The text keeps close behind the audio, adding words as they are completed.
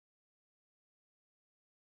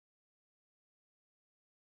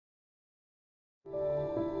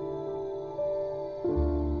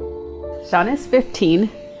Shawn is 15.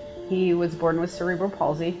 He was born with cerebral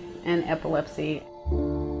palsy and epilepsy.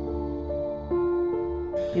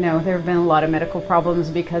 You know, there have been a lot of medical problems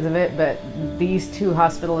because of it, but these two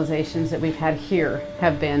hospitalizations that we've had here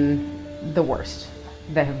have been the worst.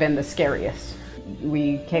 They have been the scariest.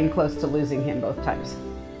 We came close to losing him both times.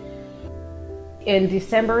 In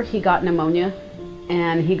December, he got pneumonia,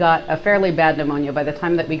 and he got a fairly bad pneumonia. By the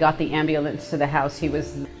time that we got the ambulance to the house, he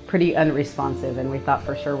was pretty unresponsive, and we thought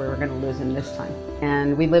for sure we were going to lose him this time.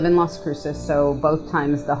 And we live in Las Cruces, so both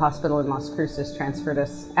times the hospital in Las Cruces transferred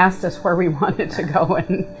us, asked us where we wanted to go,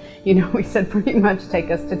 and you know, we said pretty much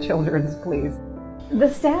take us to Children's, please.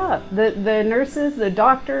 The staff, the nurses, the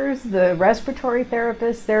doctors, the respiratory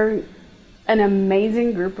therapists, they're an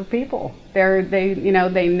amazing group of people.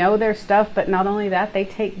 They know their stuff, but not only that, they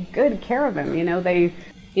take good care of him.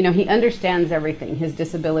 He understands everything. His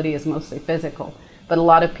disability is mostly physical, but a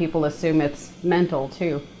lot of people assume it's mental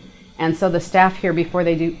too. And so the staff here, before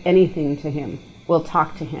they do anything to him, will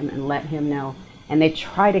talk to him and let him know. And they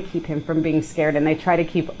try to keep him from being scared, and they try to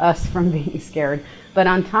keep us from being scared. But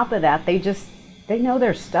on top of that, they know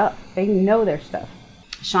their stuff. They know their stuff.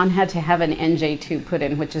 Shawn had to have an NJ tube put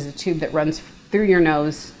in, which is a tube that runs through your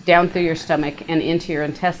nose, down through your stomach, and into your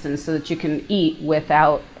intestines so that you can eat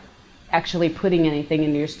without actually putting anything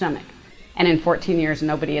into your stomach. And in 14 years,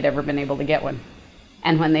 nobody had ever been able to get one.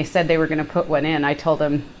 And when they said they were going to put one in, I told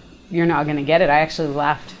them, "You're not going to get it." I actually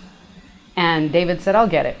laughed. And David said, "I'll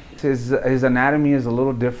get it." His anatomy is a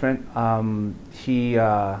little different. He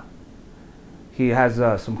has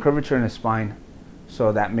some curvature in his spine,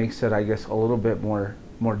 so that makes it, I guess, a little bit more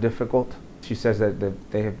difficult. She says that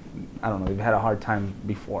they've had a hard time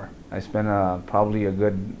before. I spent probably a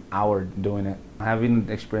good hour doing it. Having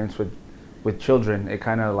experience with children, it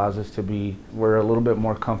kind of allows us we're a little bit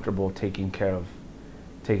more comfortable taking care of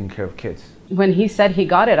kids. When he said he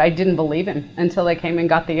got it, I didn't believe him until they came and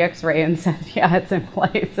got the x-ray and said, "Yeah, it's in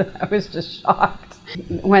place." I was just shocked.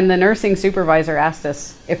 When the nursing supervisor asked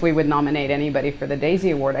us if we would nominate anybody for the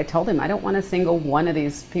Daisy Award, I told him I don't want to single one of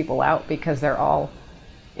these people out because they're all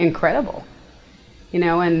incredible.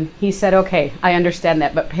 And he said, "Okay, I understand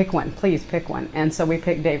that, but pick one, please pick one." And so we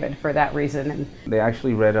picked David for that reason. And they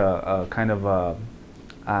actually read a kind of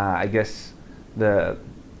I guess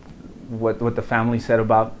what the family said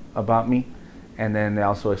about me, and then they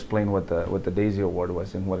also explained what the Daisy Award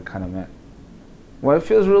was and what it kind of meant. Well, it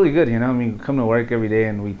feels really good, I mean, we come to work every day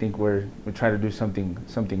and we think we try to do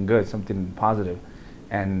something good, something positive,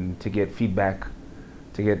 and to get feedback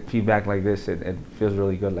like this, it feels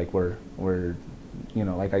really good. Like we're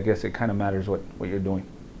like, I guess it kind of matters what you're doing.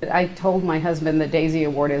 I told my husband the Daisy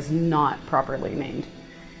Award is not properly named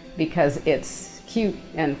because it's cute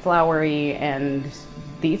and flowery, and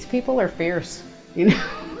these people are fierce.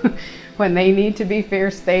 When they need to be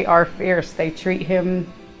fierce, they are fierce. They treat him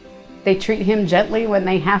gently when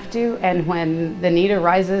they have to, and when the need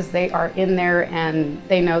arises, they are in there and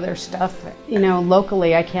they know their stuff.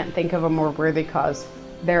 Locally, I can't think of a more worthy cause.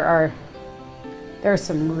 There are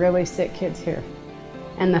some really sick kids here.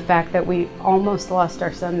 And the fact that we almost lost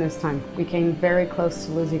our son this time, we came very close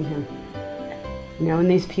to losing him.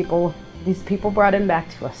 And these people brought him back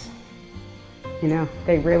to us.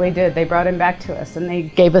 They really did. They brought him back to us, and they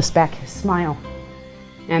gave us back his smile.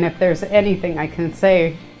 And if there's anything I can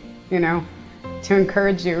say, to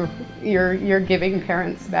encourage you, you're giving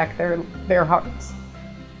parents back their hearts.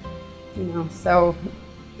 So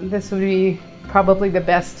this would be probably the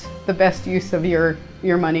best use of your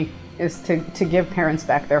money, is to give parents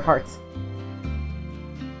back their hearts.